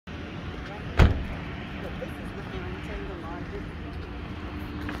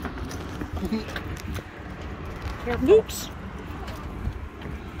Careful. Oops.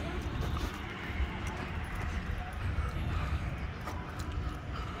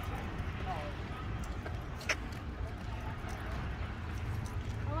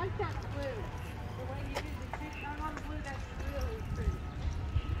 I like that blue. The way you do the chicken on blue, that's really pretty.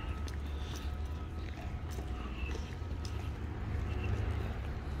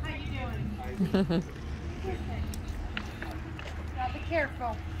 How you doing? Okay. Gotta be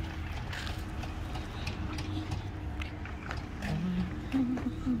careful.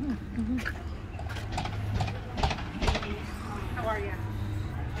 How are you?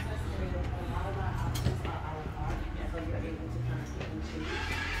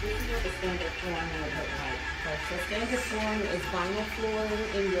 This is what the standard flooring would look like. So standard flooring is vinyl flooring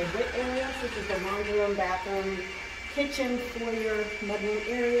in your wet areas, which is the laundry room, bathroom, kitchen, foyer, mudroom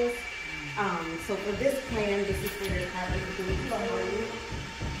areas. So for this plan, this is where you're having to do flooring.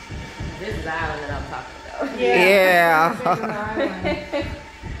 This is the island that I'm talking about. Yeah.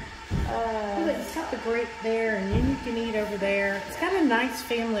 Look, it's got the grate there, and then you can eat over there. It's got a nice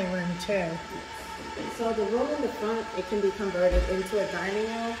family room too. So the room in the front, it can be converted into a dining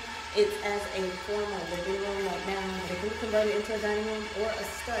room. It's as a formal living room right now. It can be converted into a dining room or a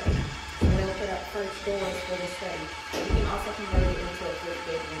study. So they'll put up French doors for the study. You can also convert it into a good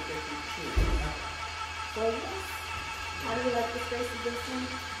bedroom if you choose. So yes, how do you like the space of this one?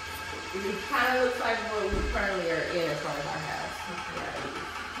 It kind of looks like what we currently are in as far as our house.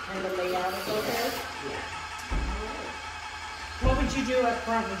 And the layout is okay? Yeah. What would you do up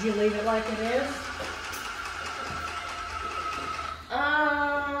front? Would you leave it like it is?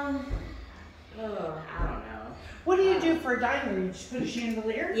 I don't know. What do you do for a dining room? You just put a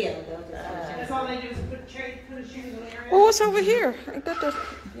chandelier? Yeah, they'll just That's all they do is put a chandelier in? Well, what's over here? Ain't that the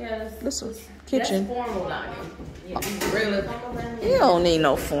Yes. this is That's kitchen? formal dining. Yeah, really. You don't need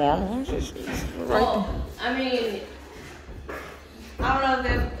no formal. Just right there. Well, I mean, I don't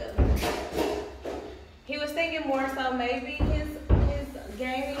know if he was thinking more so maybe his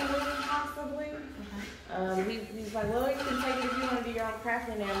gaming room possibly. He's like, well, you can take it if you want to do your own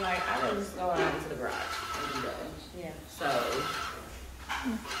crafting. And I'm like, I would just go out into the garage and do that. Yeah. So,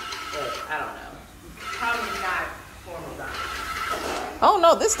 but I don't know. Probably not formal dining. Oh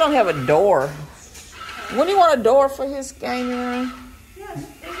no, this don't have a door. Wouldn't you want a door for his gaming room? Yes,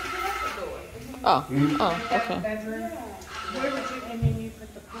 they can put up the door. Oh, That okay. bedroom. Where would you, and then you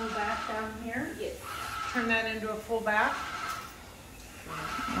put the full bath down here? Yes. Turn that into a full bath?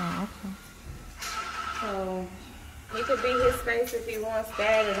 Oh, okay. So it could be his space if he wants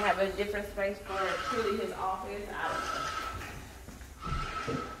that, and have a different space for truly his office. I don't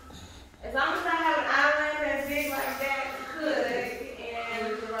know. As long as I have an island that's big like that, could and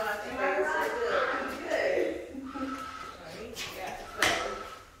the garage space, I'm good. Yeah, so.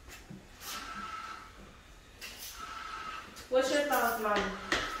 What's your thoughts, Mom?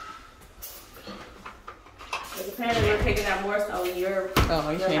 Because apparently we're picking out more so your.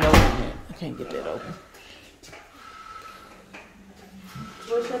 Oh, you can't open it. I can't get that open.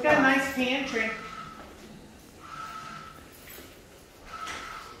 What's your It's got a thoughts? nice pantry.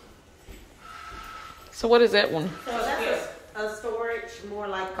 So what is that one? So that's a storage, more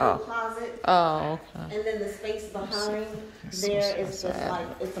like Oh. a closet. Oh, okay. And then the space behind there is just like,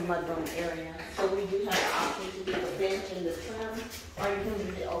 it's a mudroom area. So we do have the option to do the bench and the trim, or you can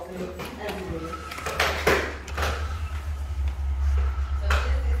leave it open as you need.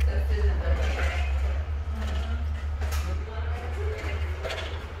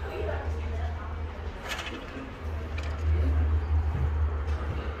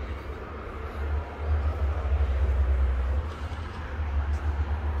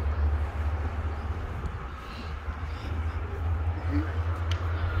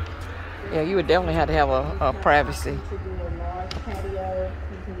 Yeah, you would definitely have to have a privacy. To do a large patio,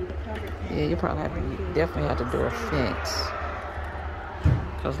 you can do the covered patio. Yeah, you probably have to, you definitely have to do a fence.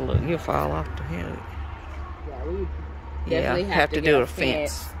 Cause look, you'll fall off the hill. Yeah, we Yeah, definitely have to get do a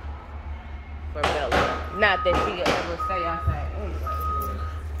fence. for Bella. Not that she ever stay outside anyway.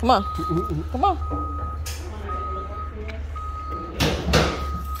 Come on, come on.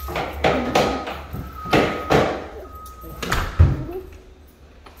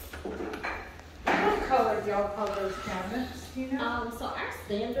 What color do y'all call those cabinets? Do you know? So our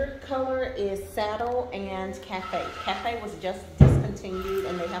standard color is saddle and cafe. Cafe was just discontinued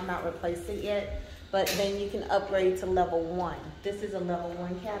and they have not replaced it yet. But then you can upgrade to level 1. This is a level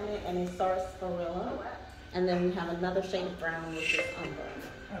 1 cabinet and it starts gorilla. And then we have another shade of brown, which is umber.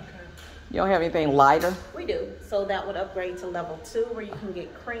 Okay. You don't have anything lighter? We do. So that would upgrade to level 2 where you can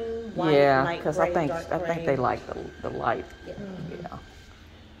get cream, white, Yeah, light because gray, I think dark they gray. like the light. Yeah. Yeah.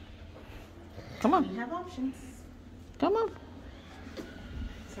 Come on. You have options. Come on.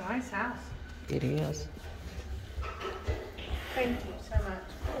 It's a nice house. It is. Thank you so much.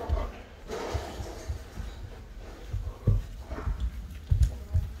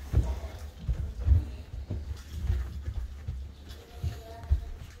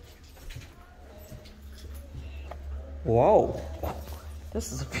 Whoa.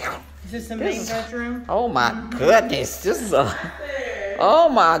 This is a beautiful. Is this the main bedroom? Oh my goodness. This is a. Oh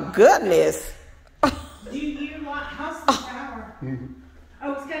my goodness. Do you want house and shower?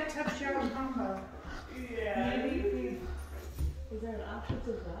 Oh, it's got tub shower combo. Yeah. Maybe. Is there an option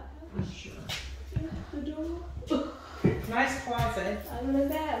to that? Sure. The door. Nice closet. Other than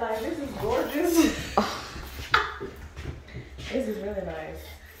that, like, this is gorgeous. This is really nice.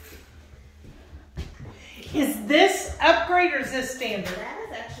 Is this upgrade or is this standard? That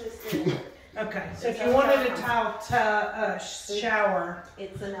is actually standard. Okay, so if you wanted a tile shower,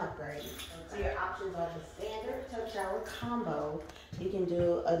 It's an upgrade. So your options are the standard tub shower combo. You can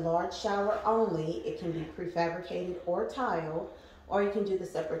do a large shower only. It can be prefabricated or tile, or you can do the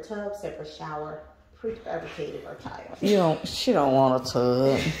separate tub, separate shower, prefabricated or tile. She don't want a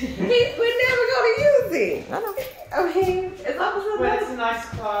tub. We're never gonna use it. I know. I mean, it's almost but it's a nice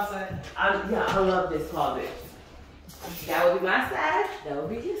closet. I love this closet. That would be my side. That would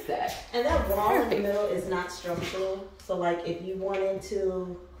be his side. And that wall in the middle is not structural. So like if you wanted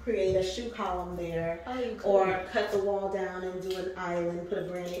to create a shoe column there, or cut the wall down and do an island, put a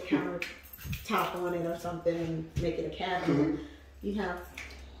granite countertop on it or something and make it a cabinet, you have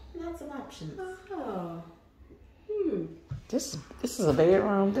lots of options. Oh. This is a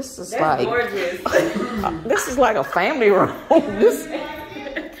bedroom. This is That's like gorgeous. this is like a family room. This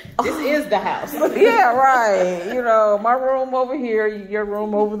This is the house. yeah, right. You know, my room over here, your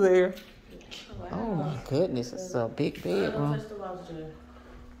room over there. Wow. Oh my goodness, it's a big bedroom. Touch the lobster.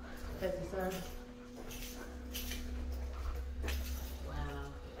 That's the sun. Wow.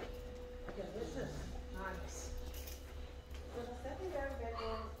 Yeah, this is nice. So the secondary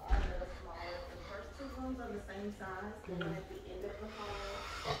bedrooms are a little smaller. The first two rooms are the same size. The one at the end of the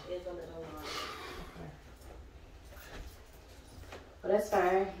hall is a little larger. But that's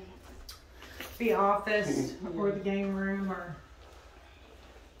fine. The office or the game room or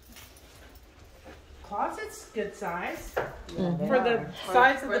closet's good size for the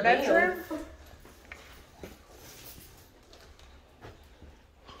size of the bedroom.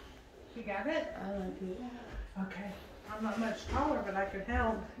 You got it? I like it. Okay. I'm not much taller, but I could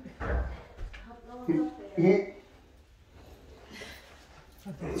help.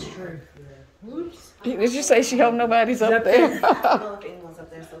 That's true. Whoops. Did you say she hope nobody's up there? I don't know if anyone's up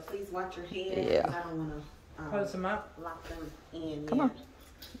there, so please watch your head. Yeah. 'Cause I don't want to Close them up. lock them in. Come on.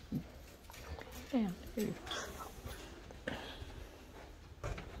 Damn.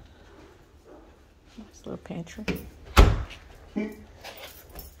 Nice little pantry.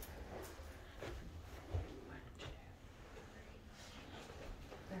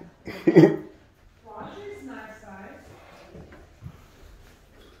 Laundry's nice size.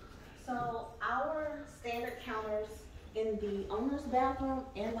 So our standard counters in the owner's bathroom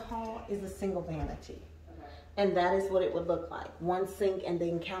and the hall is a single vanity. And that is what it would look like. One sink and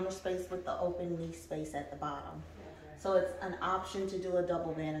then counter space with the open knee space at the bottom. So it's an option to do a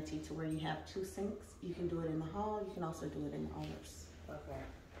double vanity to where you have two sinks. You can do it in the hall. You can also do it in the owner's. Okay.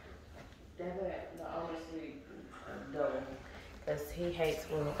 Definitely the owner suite double. Because he hates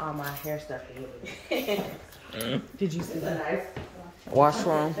when all my hair stuff is. Did you see It's a nice.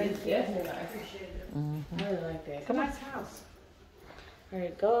 Washroom. It's definitely nice. I really like that. Come on. Nice house. All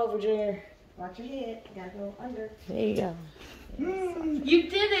right, go over, Junior. Watch your head. You gotta go under. There you go. You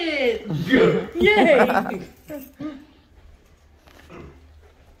did it! Yay!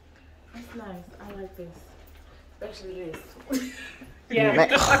 That's nice. I like this. Especially this. Yeah.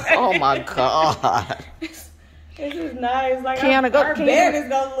 Oh my God. This is nice. Like Kiana, go- our Kiana. bed is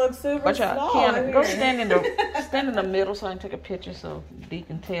gonna look super Watch out. small. Kiana, go here. stand in the middle so I can take a picture so Dee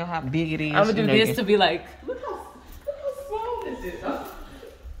can tell how big it is. I'm gonna do You know, this you to be like, look how small this is.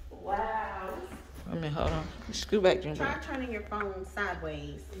 Wow. I mean, hold on. Scoot back, Junior. Try turning your phone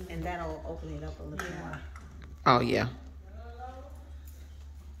sideways, and that'll open it up a little more. Oh, yeah.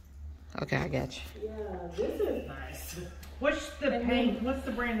 Okay, I got you. Yeah, this is nice. What's the paint? What's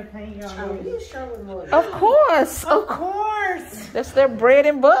the brand of paint y'all use? You Sherwin Williams. Of course. Of course. That's their bread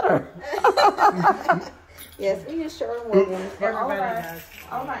and butter. Yes, we use Sherwin Williams. Everybody knows.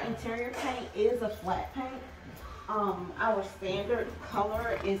 All of our interior paint is a flat paint. our standard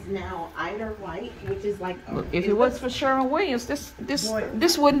color is now Eider white, which is like. If it was for Sherwin-Williams,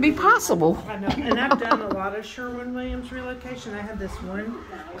 this wouldn't be possible. I know, and I've done a lot of Sherwin-Williams relocation. I had this one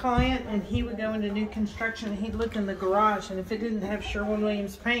client, and he would go into new construction, and he'd look in the garage, and if it didn't have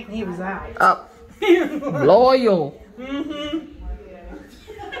Sherwin-Williams paint, he was out. Loyal. Mm-hmm.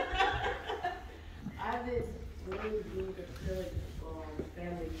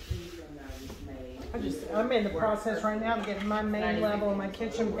 I'm in the process right now of getting my main level and my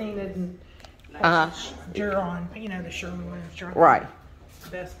kitchen painted and Duron, you know, the Sherwin-Williams Duron. Right.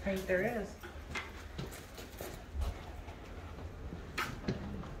 Best paint there is.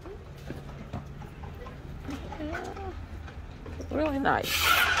 Really nice.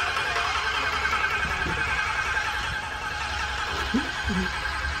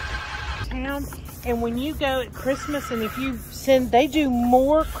 Town, and when you go at Christmas, and if you send, they do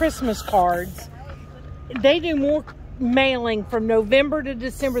more Christmas cards. They do more mailing from November to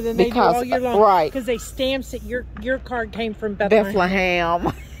December than they do all year long. Right. Because they stamps that your card came from Bethlehem.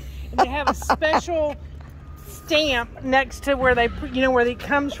 And they have a special stamp next to where they, you know, where it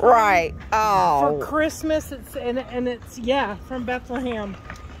comes from. Right. Oh. For Christmas, it's from Bethlehem.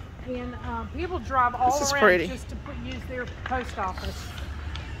 And people drive all around just to use their post office.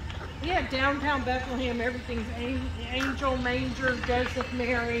 Yeah, downtown Bethlehem, everything's angel, manger, Joseph,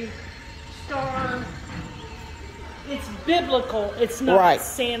 Mary, star. It's biblical. It's not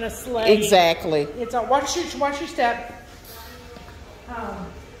Santa sleigh. Exactly. It's a watch your step. I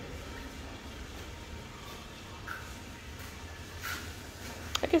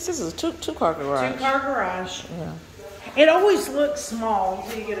guess this is a two-car garage. Two-car garage. Yeah. It always looks small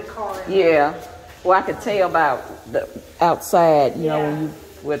until you get a car in. Yeah. Well, I could tell about the outside, you know,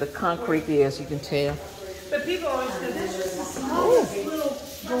 where the concrete is, you can tell. But people always go, this is the smallest little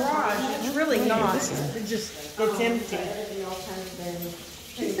garage. It's really not. It's empty.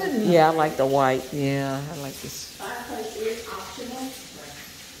 Yeah, I like the white. Yeah, I like this. Fireplace is optional.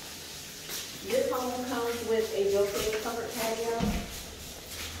 This home comes with a built-in covered patio.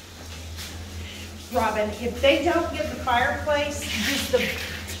 Robin, if they don't get the fireplace,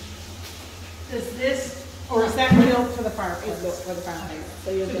 does this, or is that built for the fireplace? It's built for the fireplace.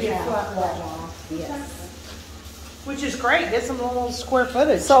 So you'll To just be a have flat flat wall. wall. Yes. Which is great. Get some little square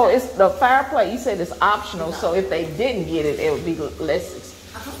footage. So it's the fireplace. You said it's optional. So if they didn't get it, it would be less.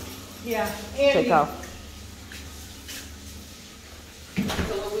 Yeah. Take off. So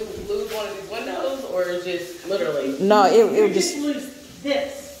will we lose one of these windows, or just literally? No, it You would just just. lose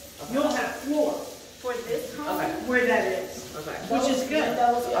this. You'll have floor For this home, where that is. Okay. Which is good.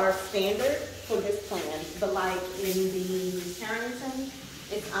 Windows are standard for this plan, but like in the Carrington,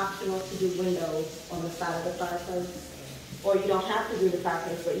 it's optional to do windows on the side of the fireplace. Or you don't have to do the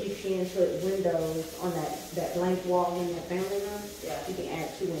fireplace, but you can put windows on that blank wall in that family room. Yeah. You can add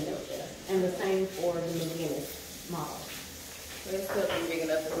 2 windows there. And the same for the McGinnis model. So it's still big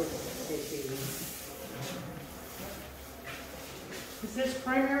enough for this. Is this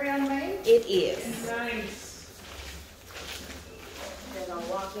primary unmade? It is. Nice. They're gonna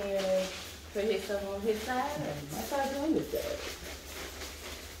walk in, put his stuff on his side, and that's how doing this day.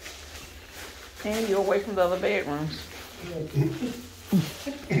 And you're away from the other bedrooms.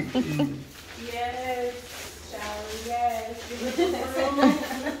 Yes, shower, yes.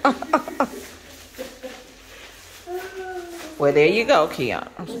 Well, there you go, Keon.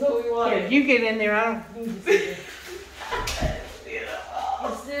 Here, you get in there. I don't need to see this.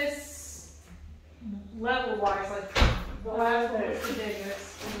 Is this level-wise, like the last one is the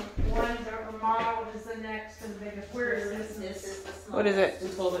biggest, and the one that remodeled is the next and biggest? Where is this? This is the small. What is it?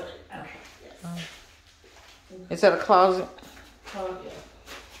 Just hold it. Okay. Yes. Is that a closet? Oh, yeah.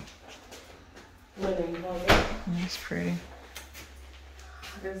 Living room. That's pretty.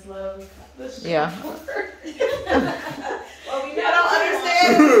 There's love. Yeah. Well, we don't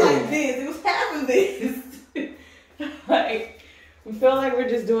understand. It was like this. It was half of this. Like, we feel like we're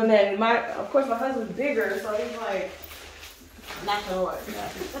just doing that. And of course, my husband's bigger, so he's like, not gonna work.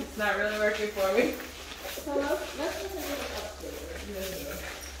 It's not really working for me. So let's just have it upstairs.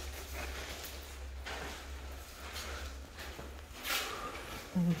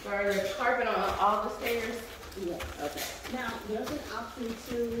 For the carpet on all the stairs. Yeah, okay. Now, there's an option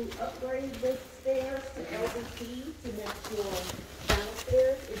to upgrade the stairs to LVP to make your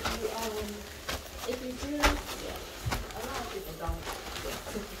downstairs. If you do, a lot of people don't.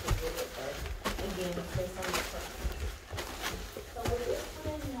 Typically do it, but again, it's based on the price. So with this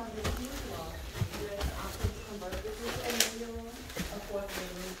plan, you have this huge wall. There's an option to convert this into a manual room, a 4th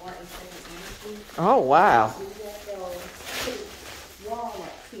bedroom, or a second suite. Oh, wow. Do that, they'll put wall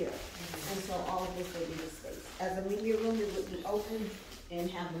up here, and so all of this will be the space. as a media room, it would be open and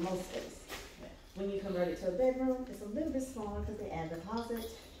have the most space. When you convert it to a bedroom, it's a little bit smaller because they add the closet.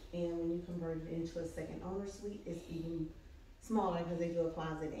 And when you convert it into a second owner suite, it's even smaller because they do a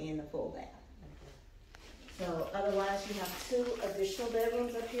closet and a full bath. So otherwise, you have 2 additional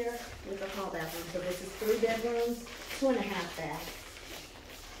bedrooms up here with a hall bathroom. So this is 3 bedrooms, 2.5 baths.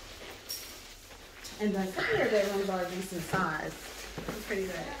 And the secondary bedrooms are a decent size. It's pretty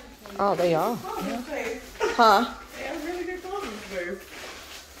good. Oh, they are. Closet space. Huh? They have really good closet space.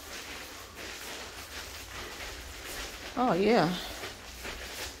 Oh, yeah.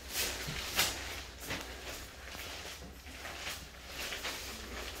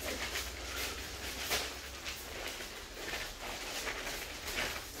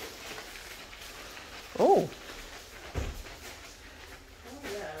 Oh.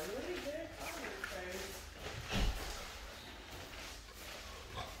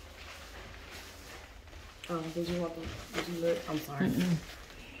 Did you look? I'm sorry.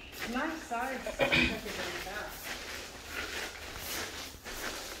 Nice size.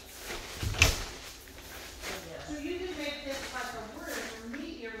 So you did make this like a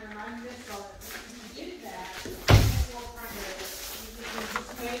media room. I missed all it. You did that. You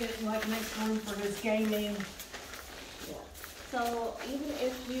just made it like next room for his gaming. So even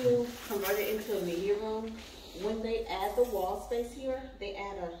if you convert it into a media room, when they add the wall space here, they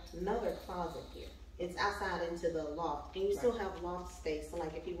add another closet here. It's outside into the loft, and you still have loft space. So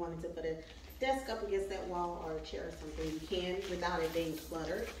like if you wanted to put a desk up against that wall or a chair or something, you can without it being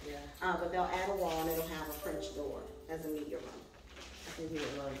cluttered. Yeah. But they'll add a wall and it'll have a French door as a media room. I think you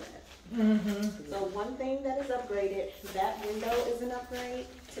would love that. So one thing that is upgraded, that window is an upgrade.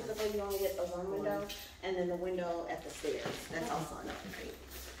 Typically you only get the one window, and then the window at the stairs. That's also an upgrade.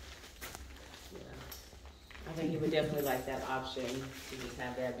 I think you would definitely like that option to just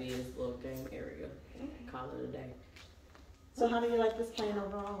have that be his little game area. Call it a day. So how do you like this plan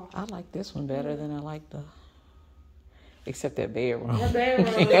overall? I like this one better than I like the, except that bedroom. The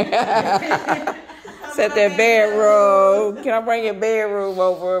bedroom. Except that bedroom. Can I bring your bedroom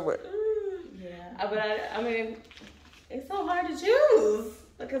over? Yeah, but I mean, it's so hard to choose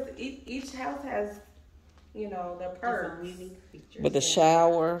because each house has, you know, their perks. With the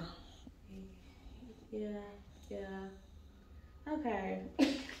shower. Yeah. Okay.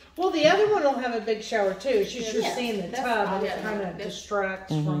 Well, the other one will have a big shower too. It's just you're seeing the tub, and it kind of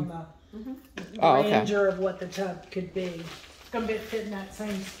distracts from the grandeur of what the tub could be. It's gonna fit in that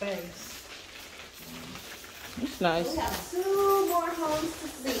same space. It's nice. We have 2 more homes to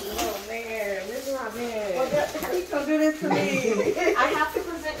see. Oh man, this is not bad. Well, how you gonna do this to me? I have to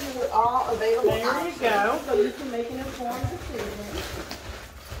present you with all available options. There you go. So you can make an informed decision.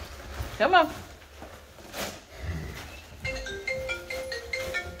 Come on.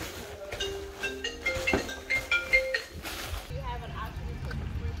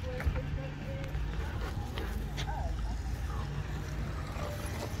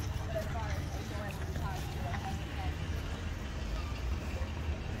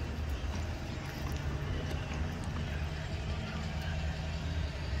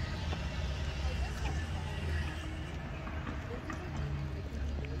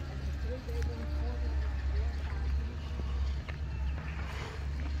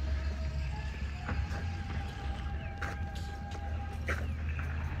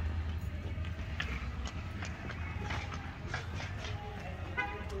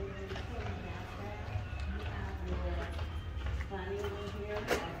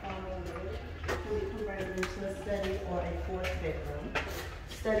 Study or a 4th bedroom.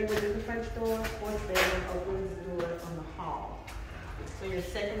 Study will be the French door, 4th bedroom opens the door on the hall. So your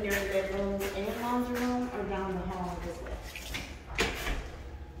secondary bedroom and laundry room are down the hall this way.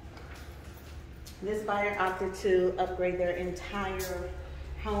 This buyer opted to upgrade their entire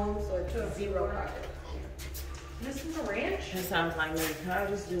home, so it's a 0 carpet. This is a ranch. That sounds like me. I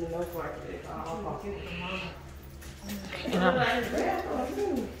just do no carpet.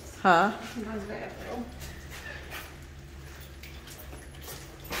 Huh?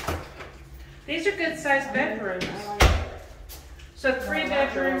 These are good sized bedrooms. So 3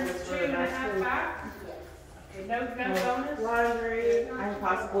 bedrooms, 2.5 baths. Okay, no bonus. Laundry. I can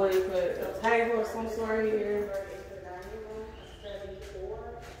possibly put a table of some sort here.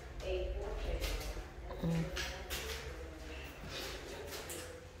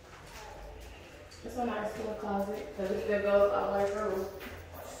 It's a nice little closet because it's gonna go out like room.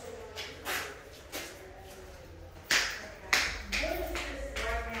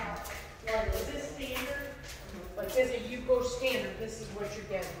 Is this standard? Like this, if you go standard, this is what you're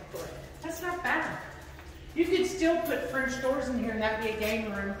getting. That's not bad. You could still put French doors in here and that'd be a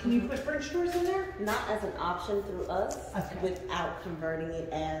game room. Can you put French doors in there? Not as an option through us, Okay. without converting it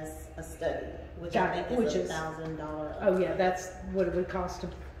as a study, which Got I it. think Which is is- $1,000. Oh yeah, that's what it would cost to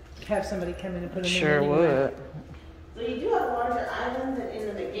have somebody come in and put them Sure in anyway. would. So you do have larger islands, and in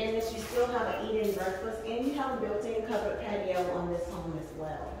the beginning, you still have an eat-in breakfast, and you have a built-in covered patio on this home as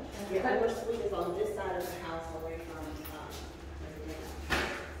well. The other suite is on this side of the house, away from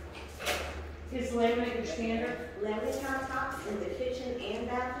Is laminate your standard? laminate countertops in the kitchen and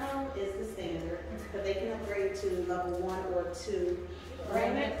bathroom is the standard, but they can upgrade to level 1 or 2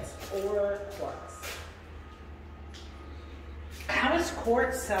 granite or quartz. How is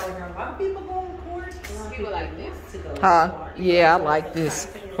quartz selling? Are a lot of people going quartz? People like this. To go Huh? quartz. Yeah, I like this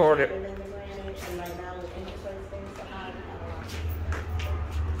quarter. Better than the granite, and right now with interest rates being so high,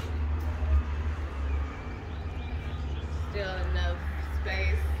 Still enough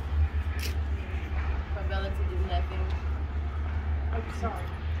space for Bella to do nothing. Oh, sorry.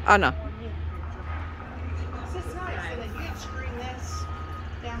 Oh, no. This is nice. And then you can screen this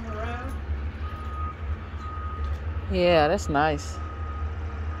down the road. Yeah, that's nice.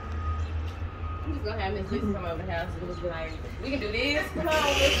 I'm just gonna have Miss Lisa come over the house and just be like, we can do this. Come on,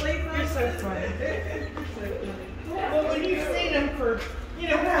 Miss Lisa. You're so funny. Well, when you've seen them for,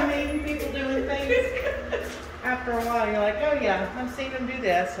 how many people doing things, after a while, you're like, oh yeah, I've seen them do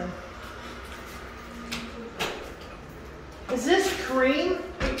this. And is this cream?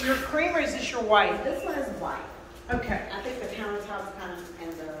 Your cream, or is this your white? this one is white. Okay. I think the countertops kind of,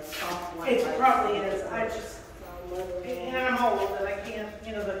 and the soft white. It like- probably is. I just, and I'm old, and I can't,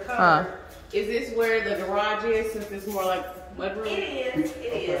 the color. Huh. Is this where the garage is, since it's more like mudroom? It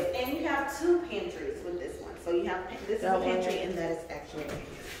is. And you have 2 pantries with this one. So you have, this is a pantry, and that is actually a pantry.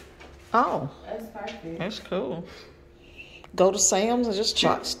 Oh, That's perfect. that's cool. Go to Sam's and just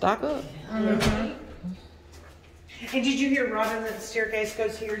stock up. Mm-hmm. And did you hear Robin that the staircase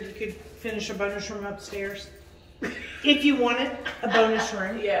goes here? You could finish a bonus room upstairs if you wanted a bonus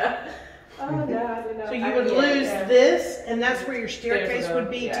room. Yeah. Oh no, I didn't know. So you would lose this, and that's where your staircase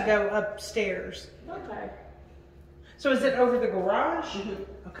would be to go upstairs. Okay. So is it over the garage?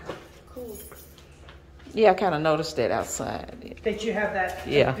 Okay. Cool. Yeah, I kind of noticed that outside. That you have that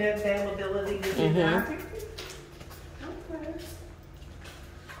Yeah. availability to do that. Okay.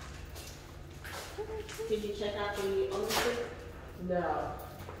 Did you check out the ownership? No.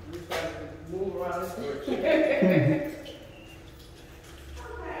 We started to move around the store.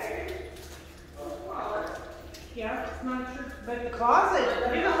 Yeah, it's not your, but the closet.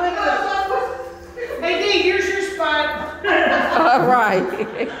 You can live in it. Hey, Dee, here's your spot. All right.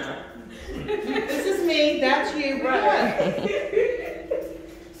 This is me. That's you. Right.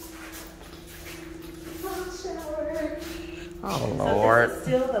 Oh, So Lord. this is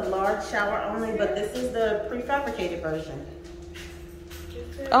still the large shower only, but this is the prefabricated version.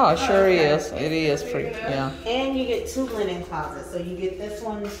 Oh, it sure is. It is free. Yeah. And you get 2 linen closets. So you get this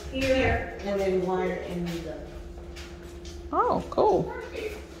one here, and then one in the. Oh, cool.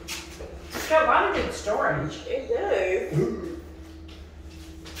 It's got a lot of good storage. It does.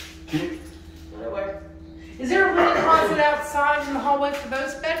 Anyway. Is there a linen closet outside in the hallway for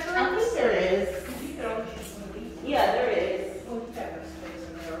those I bedrooms? think there is. Yeah, there is.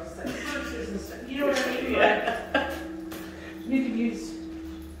 You know what I mean? Yeah. You could use.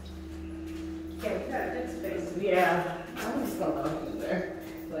 Yeah, we got a good space. Yeah. I'm just gonna go in there.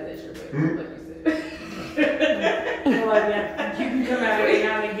 Like that's your bedroom, like you said. Well, yeah, you can come out every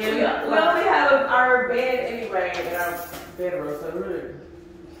now and again. We only have our bed anyway in our bedroom, so it really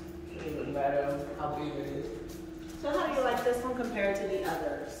doesn't matter how big it is. So how do you like this one compared to the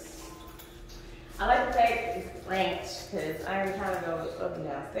others? I like to take this ranch because I ain't trying to go up and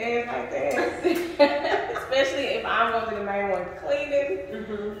downstairs like that. Especially if I'm going to be the main one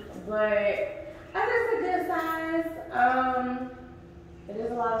cleaning. But I think it's a good size. It is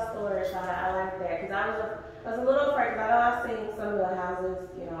a lot of storage. I like that because I was a little afraid because I know I've seen some of the houses,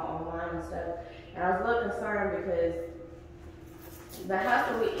 online and stuff, and I was a little concerned because the house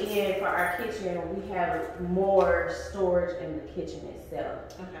that we're in for our kitchen, we have more storage in the kitchen itself.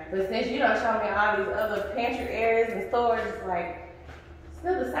 Okay. But since you don't show me all these other pantry areas and storage, it's like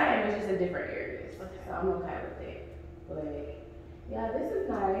still the same, it's just in different areas. So I'm okay with it. But yeah, this is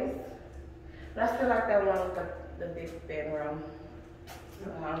nice. But I still like that one with the big bedroom.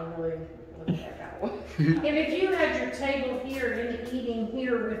 I'm really looking at that one. And if you had your table here and eating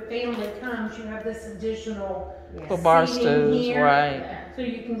here with family comes, you have this additional For bar seating stools, here. right. So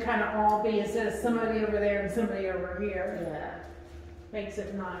you can kind of all be instead of somebody over there and somebody over here. Yeah. Makes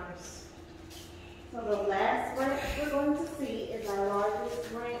it nice. So the last ranch we're going to see is our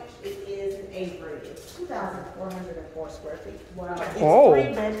largest ranch. It is an 8 bridge. 2,404 square feet. Wow. It's Whoa.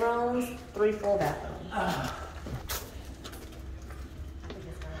 3 bedrooms, 3 full bathrooms. I think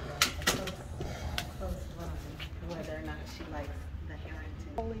it's gonna be a close run, whether or not she likes the Harrington.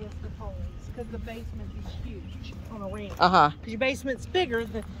 Holiest of holies, because the basement is huge on a ranch. Uh-huh. Because your basement's bigger,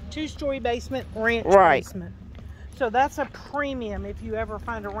 the 2-story basement, ranch Right. basement. So that's a premium if you ever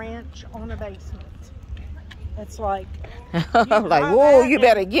find a ranch on a basement. It's like, Like, whoa, you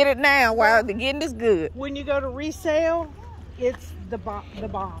better get it now while the getting is good. when you go to resale, it's the bomb.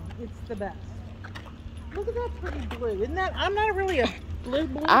 It's the best. Look at that pretty blue. Isn't that? I'm not really a blue.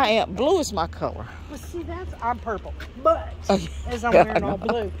 I am. Blue is my color. Well, see, I'm purple, but Oh, as I'm wearing all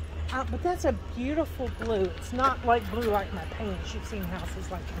blue. But that's a beautiful blue. It's not like blue like my pants. You've seen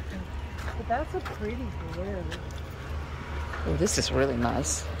houses like my pants. But that's a pretty blue. Oh, this is really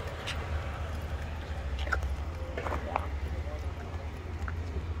nice.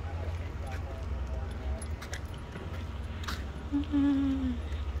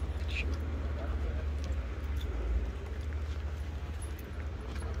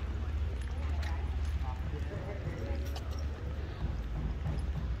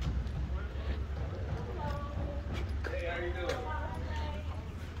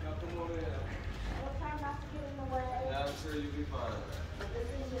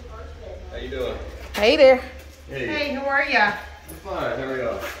 How you doing? Hey there. Hey, how are ya? I'm fine. How are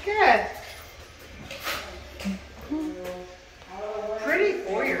y'all? Good. Pretty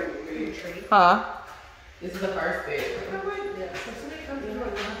foyer. Huh? This is the first bed. Somebody comes in and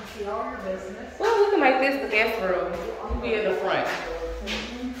wants to see all your business. Well, we can make this the guest room. You be in the front.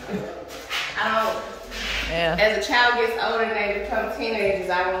 I don't. Yeah. As a child gets older and they become teenagers,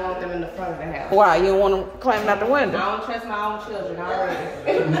 I don't want them in the front of the house. Why? You don't want them climbing out the I window? don't trust my own children already.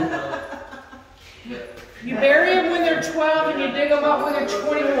 You bury them when they're 12 and you dig them up when they're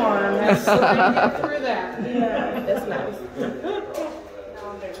 21. That's the way to get through that. Yeah, that's nice.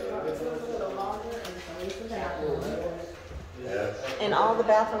 And all the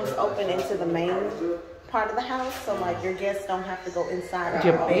bathrooms open into the main part of the house, so like your guests don't have to go inside.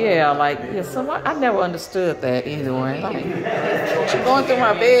 Yeah, like, yeah, someone, I never understood that anyway. Like, you going through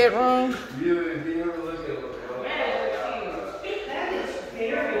my bedroom?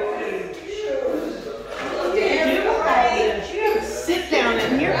 Sit down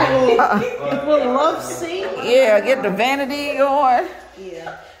in here. A little love seat. Yeah, get the vanity going.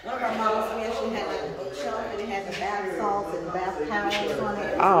 Yeah. One of our models, we actually had like a bookshelf and it had the bath salts and the bath towels on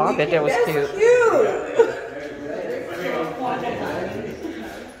it. Oh, I bet that was cute.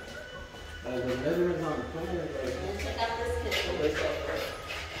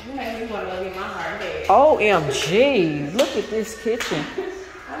 You made me want to go get my hard head. OMG, look at this kitchen.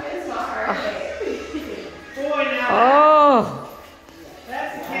 I miss my hard head. Boy, now Oh,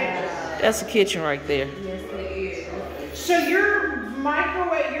 that's a kitchen. that's a kitchen right there. Yes, it is. So your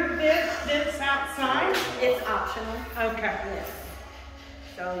microwave, your vents outside? It's optional. Okay. Yes.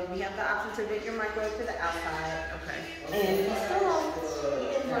 So we have the option to vent your microwave to the outside. Okay. And you still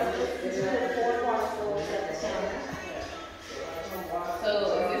have 4 parcels at the counter. So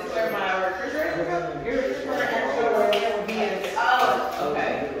is this where my refrigerator goes? Your refrigerator is. Oh,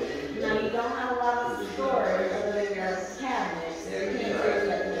 okay. Now you don't have a lot of storage other than your cabinets. You can't take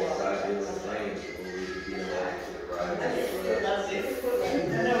that more.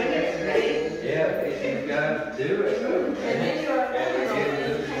 Yeah, if you guys do it. And then your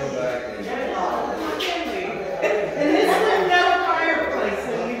And this is no fireplace,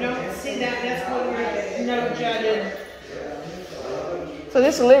 so you don't see that. That's what we're no jutted. So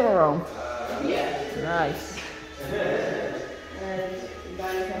this is the living room. Yeah. Nice.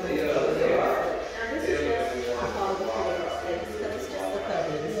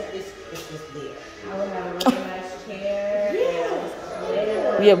 I would have a really nice chair.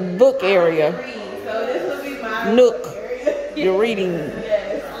 Yeah. Your book area, So this will be my nook, area. your reading. On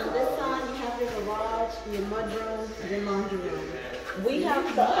this side, you have your garage, your mudroom, your laundry room. We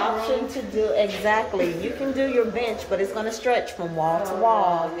have the option to do exactly. You can do your bench, but it's going to stretch from wall to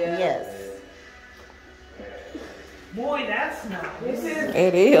wall. Yeah. Yes. Boy, that's nice. This is,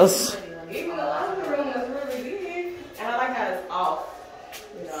 It is. even the laundry room is really big. And I like how it's off.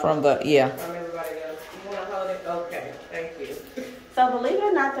 You know, From the, yeah. from everybody else. You want to hold it? Okay, thank you. So believe it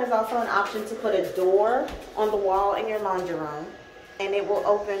or not, there's also an option to put a door on the wall in your laundry room, and it will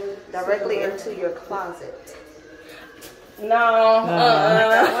open directly into your closet. No.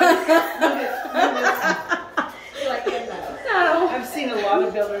 No. I've seen a lot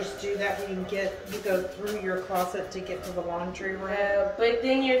of builders do that. You go through your closet to get to the laundry room. But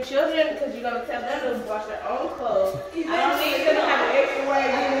then your children, because you're going to tell them to wash their own clothes. I don't need them to have an extra way to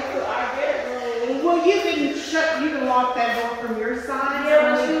get into our bedroom. Well, you lock that door from your side?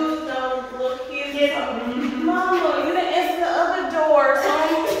 Yeah, but you don't look here. Mama, you didn't answer the other door, so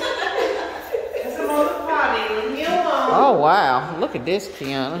It's a little potty. Leave me alone. Oh, wow. Look at this,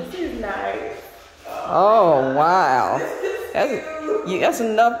 Kiana. this is nice. Oh, wow. That's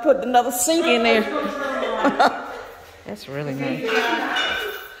enough. Put another sink in there. That's really nice.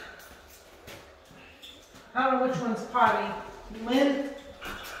 I don't know which one's potty. Lynn,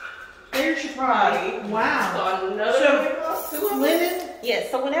 there's your Potty. potty. Wow. So Linen?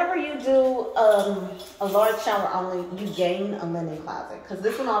 Yes, so whenever you do a large shower only, you gain a linen closet. Because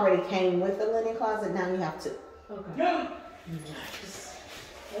this one already came with a linen closet, now you have two. Okay.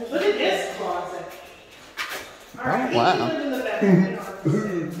 Look at this closet. All right, wow. you live in the bedroom.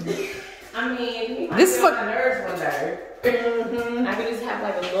 I mean, This I look- my nerves one day. I could just have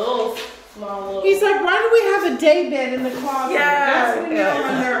like a little small little. He's like, why do we have a day bed in the closet? That's when you're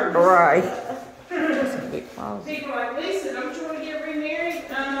on nerves. Right. That's a big closet. People are like, Lisa, don't you want to get remarried?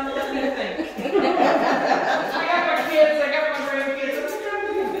 What do you think? I got my kids, I got my grandkids. I'm trying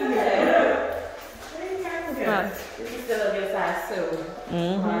to do that. This is still a good size too.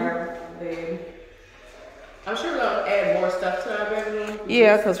 Our bed. I'm sure we're gonna add more stuff to our bedroom.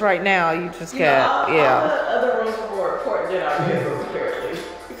 Yeah, because right now you just got, all the yeah. other rooms are more important than our bedroom, apparently.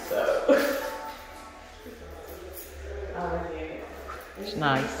 So. It's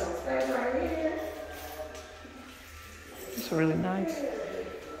nice. It's really nice.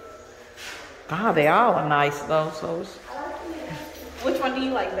 God, they all are nice though, so it's, Which one do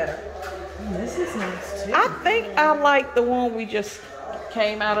you like better? This is nice too. I think I like the one we just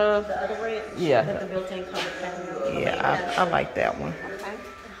came out of. The other red? Yeah. The built-in covered pattern. Yeah, I like that one. Okay.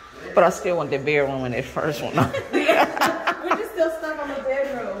 But I still want the bedroom in that first one. We're just still stuck on the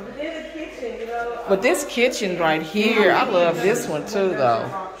bedroom, but then the kitchen, you know. But this kitchen right here, I love this one too though.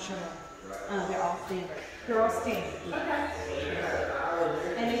 Optional. They're all standard. They're all standard.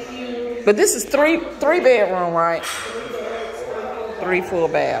 And if you But this is three bedroom, right? 3 full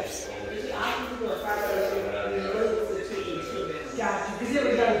baths. Gotcha. Because it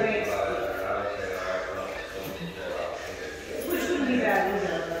would go great. Which wouldn't be bad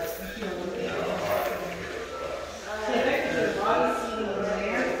either.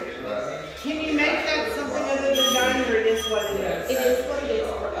 Can you make that something other than dining, or it is what it is? It is what it is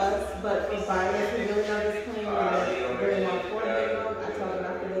for us, but if buyers who really know this plan will bring on 4 bedroom, I told them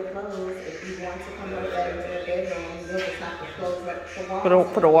after they close, if you want to convert that into a bedroom, you'll just have to close the wall.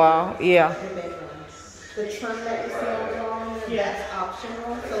 For the wall, yeah. The bedroom. The trim that you see on the wall, that's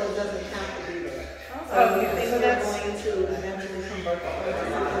optional, so it doesn't have to be there. So if you think they're going to eventually convert the whole to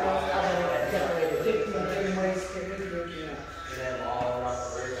something else, I will decorate it.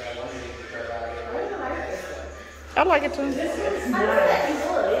 I like it too. This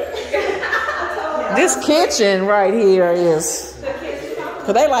This kitchen right here is,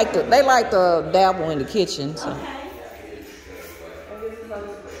 cause they like to dabble in the kitchen. So.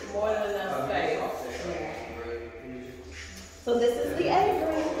 More than enough space. So this is the apron.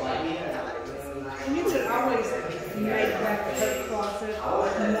 And you could always make that coat closet or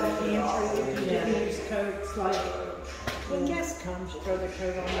more pantry if you didn't use coats. Like when guests come, you throw the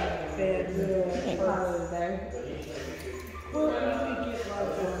coat on the bed. Well, you could get like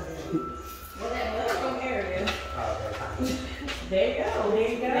There you go. there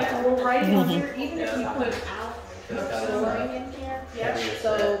you go. Well, right in here, even if you put Flooring in here. Yep. So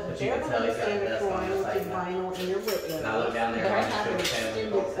they're going to standard flooring with vinyl and your wood And I look down there But I and have an it's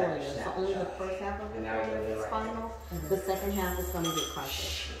extended gonna flooring, so only the first half of the flooring is vinyl. The second half is going to get carpet.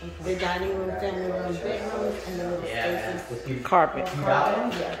 The dining room, family room, bedrooms, and the little spaces. Carpet.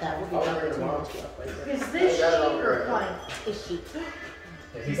 Yeah, that will be done tomorrow. is this sheet or plank? It's sheet.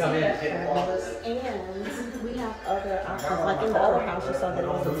 If you come in and hit the wall, And we have other options, like in the other house, you saw that it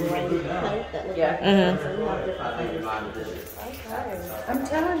was a gray plate that looked like this. So we have different things. I'm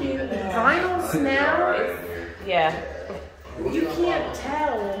telling you, vinyls now, Yeah. you can't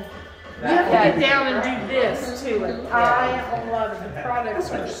tell. You have to get down and do this to it. I love it. The products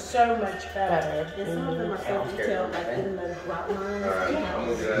are so much better. And some of them are so detailed, like in the drop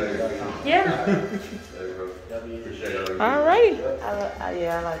lines. Yeah. All right.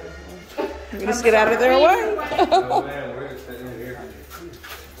 Yeah, I like this one. Let's get out of their way. oh man, we're just sitting here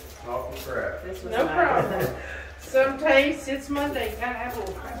talking crap. No problem. Some taste, it's Monday, you gotta have a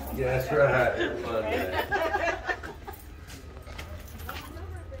little crap. Yeah, that's right. It's Monday.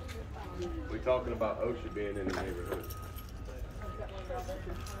 We talking about OSHA being in the neighborhood.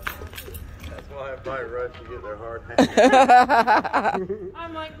 That's why everybody rush to get their hard hat.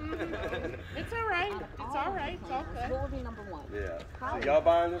 I'm like, it's all right. It's all right. It's all good. What would be number one? Yeah. So y'all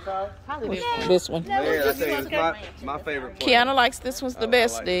buying this house? Probably This one. Man, I think it's my favorite place. Kiana likes this one's the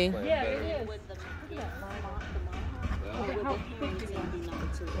best, D. Yeah, it is.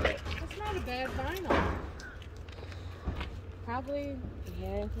 It's not a bad vinyl. Probably,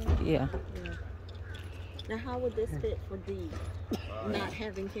 Yeah. Now, how would this fit for D? Not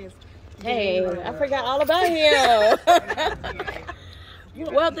having his. Hey, I forgot all about him.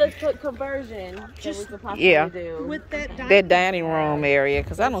 Well, the conversion that we could possibly do. With that Dining room area,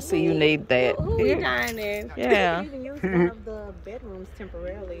 because I don't see you need that. Who we dining? Yeah. You can use one of the bedrooms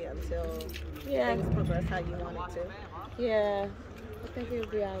temporarily until things progress how you want it to. Yeah. I think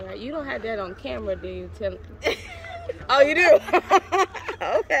it'll be all right. You don't have that on camera, do you? Oh, you do?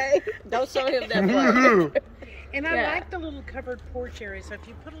 Okay. Don't show him that part. And I like the little covered porch area. So if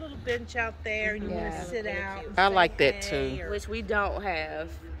you put a little bench out there and you want to sit out. I like that too. Which we don't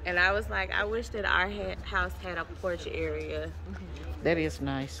have. And I was like, I wish that our house had a porch area. That is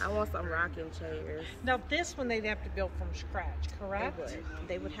nice. I want some rocking chairs. Now this one they'd have to build from scratch, correct?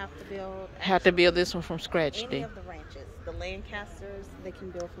 They would have to build. Have to build this one from scratch, Any D. of the ranches. The Lancasters, they can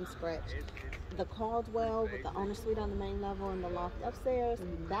build from scratch. The Caldwell with the owner suite on the main level and the loft upstairs,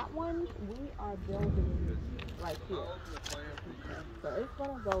 that one we are building right here. So it's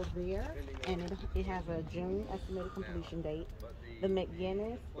going to go there, and it has a June estimated completion date. The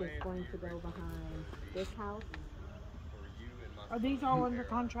McGinnis is going to go behind this house. Are these all under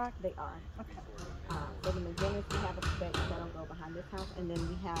contract? They are. Okay. So the McGinnis, we have a spec that'll go behind this house, and then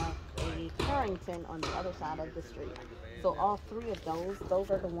we have a Carrington on the other side of the street. So all three of those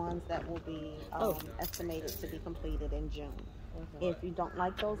are the ones that will be estimated to be completed in June. If you don't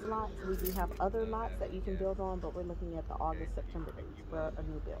like those lots, we do have other lots that you can build on, but we're looking at the August, September dates for a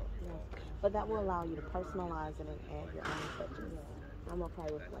new build. But that will allow you to personalize it and add your own touches. I'm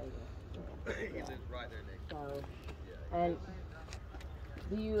okay with later. Okay. So, And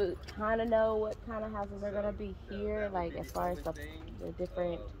do you kind of know what kind of houses are going to be here? Like as far as the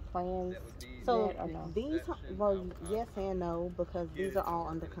different plans? So no? these, well, yes and no, because these are all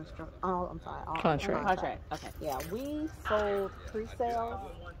under construction. Oh, I'm sorry, all Contract. Okay. Yeah, we sold pre-sales,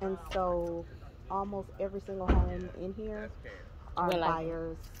 and so almost every single home in here, our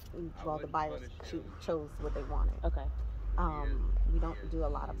buyers, well, the buyers chose what they wanted. Okay. We don't do a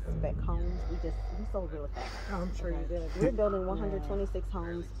lot of spec homes. We sold real fast. Oh, I'm sure you did. We're building 126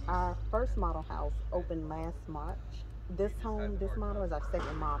 homes. Our first model house opened last March. This model is our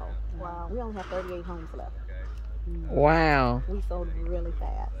second model. Wow. We only have 38 homes left. Wow. We sold really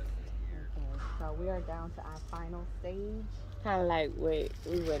fast. Okay. So we are down to our final stage. Kind of like what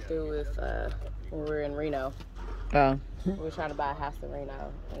we went through with when we were in Reno. We were trying to buy a house in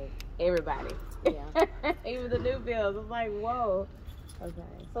Reno. And everybody. Yeah. Even the new builds. It's like, whoa.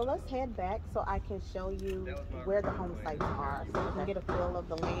 Okay. So let's head back so I can show you where the home sites are. So you can get a feel of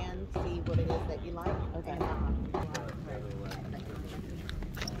the land, see what it is that you like. Okay.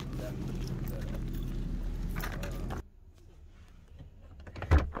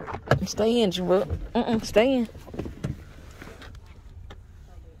 Stay in, Jewel. Stay in.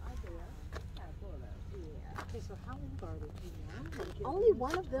 Only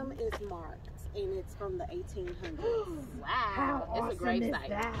one of them is marked, and it's from the 1800s. Wow. It's a great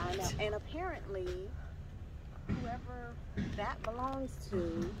site. I know. And apparently, whoever that belongs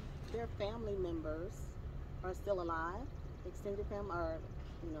to, their family members are still alive. Extended family, or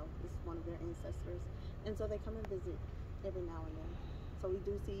this is one of their ancestors, and so they come and visit every now and then. So we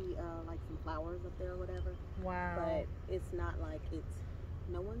do see like some flowers up there or whatever. Wow. But it's not like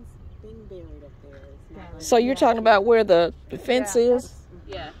no one's being buried up there. It's not like, So you're talking about where the fence is?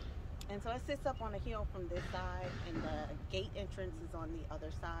 Yeah. And so it sits up on a hill from this side, and the gate entrance is on the other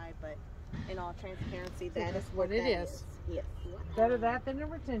side. But in all transparency, that is what it that is. Yes. Better that than a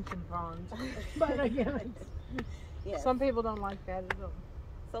retention pond. But again, Yes. some people don't like that at all.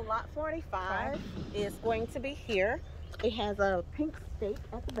 So lot 45 is going to be here. It has a pink stake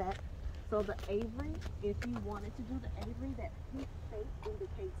at the back. So the Avery, if you wanted to do the Avery, that pink stake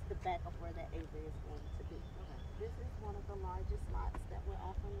indicates the back of where that Avery is going to be. This is one of the largest lots that we're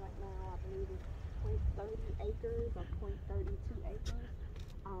offering right now. I believe it's 0.30 acres or 0.32 acres.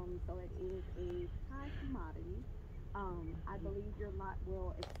 So it is a high commodity. I believe your lot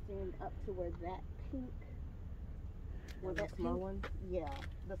will extend up to where that pink, Small one? Yeah,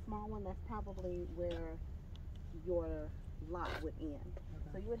 the small one, that's probably where your lot would end.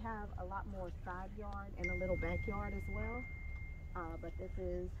 So you would have a lot more side yard and a little backyard as well. But this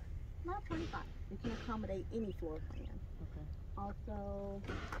is Lot 45. It can accommodate any floor plan. Okay. Also,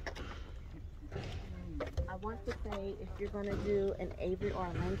 I want to say if you're going to do an Avery or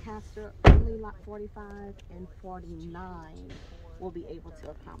a Lancaster, only lot 45 and 49 will be able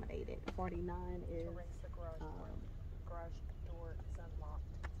to accommodate it. 49 is garage door is unlocked.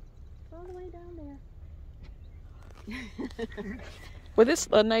 It's all the way down there. Will this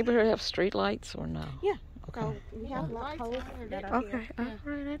neighborhood have street lights or no? Yeah. Okay. So we have light poles that are Okay. here. All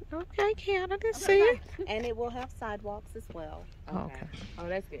right. Okay, Ken, I didn't see it. And it will have sidewalks as well. Okay. Oh,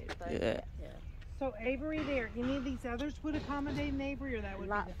 that's good. Yeah. So Avery there, any of these others would accommodate an Avery, or that would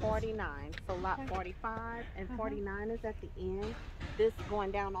Lot be 49. So lot 45 and 49 is at the end. This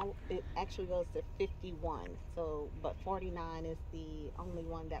going down, it actually goes to 51. So, but 49 is the only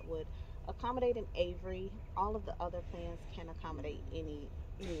one that would accommodate an Avery. All of the other plans can accommodate any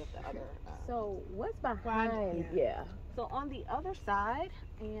of the other. So what's behind? Yeah. So on the other side,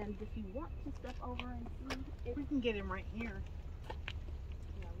 and if you want to step over and see, We can get him right here.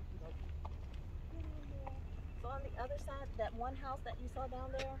 yeah, we can go. So on the other side, that one house that you saw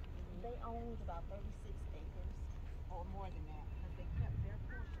down there, they owned about 36 acres or more than that.